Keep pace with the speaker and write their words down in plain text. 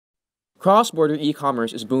Cross-border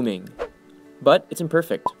e-commerce is booming, but it's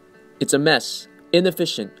imperfect. It's a mess,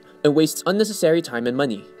 inefficient, and wastes unnecessary time and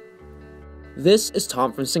money. This is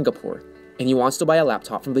Tom from Singapore, and he wants to buy a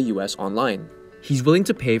laptop from the US online. He's willing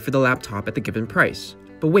to pay for the laptop at the given price.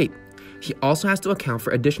 But wait, he also has to account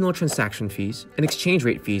for additional transaction fees and exchange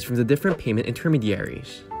rate fees from the different payment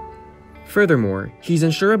intermediaries. Furthermore, he's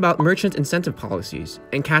unsure about merchant incentive policies,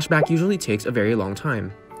 and cashback usually takes a very long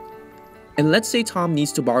time. And let's say Tom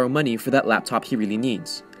needs to borrow money for that laptop he really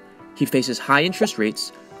needs. He faces high interest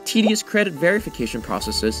rates, tedious credit verification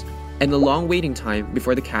processes, and a long waiting time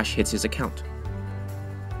before the cash hits his account.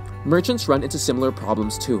 Merchants run into similar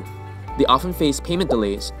problems too. They often face payment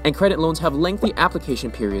delays, and credit loans have lengthy application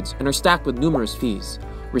periods and are stacked with numerous fees,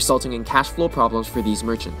 resulting in cash flow problems for these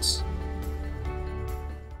merchants.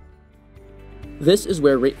 This is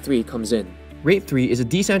where Rate3 comes in. Rate3 is a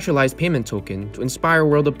decentralized payment token to inspire a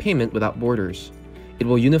world of payment without borders. It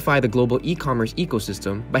will unify the global e-commerce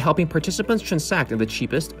ecosystem by helping participants transact in the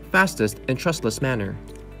cheapest, fastest, and trustless manner.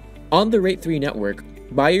 On the Rate3 network,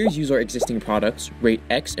 buyers use our existing products, Rate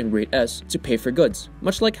X and Rate S, to pay for goods,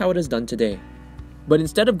 much like how it is done today. But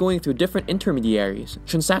instead of going through different intermediaries,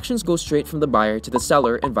 transactions go straight from the buyer to the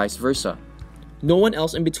seller and vice versa. No one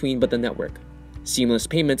else in between but the network. Seamless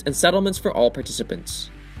payments and settlements for all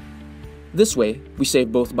participants. This way, we save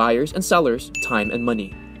both buyers and sellers time and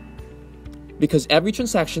money. Because every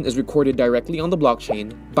transaction is recorded directly on the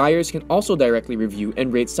blockchain, buyers can also directly review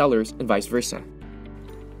and rate sellers and vice versa.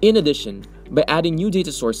 In addition, by adding new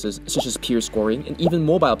data sources such as peer scoring and even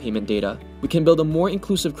mobile payment data, we can build a more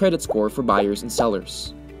inclusive credit score for buyers and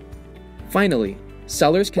sellers. Finally,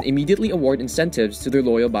 sellers can immediately award incentives to their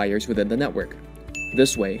loyal buyers within the network.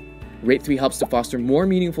 This way, Rate3 helps to foster more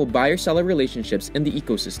meaningful buyer-seller relationships in the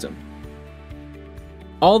ecosystem.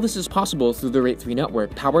 All this is possible through the Rate3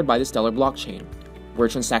 network powered by the Stellar blockchain, where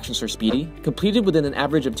transactions are speedy, completed within an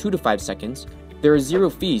average of 2 to 5 seconds, there are zero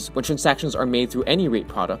fees when transactions are made through any Rate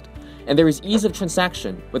product, and there is ease of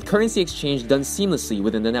transaction with currency exchange done seamlessly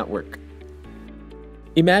within the network.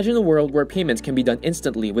 Imagine a world where payments can be done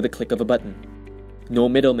instantly with a click of a button. No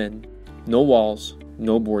middlemen, no walls,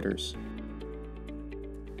 no borders.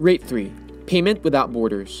 Rate3, payment without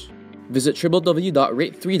borders. Visit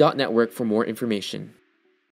www.rate3.network for more information.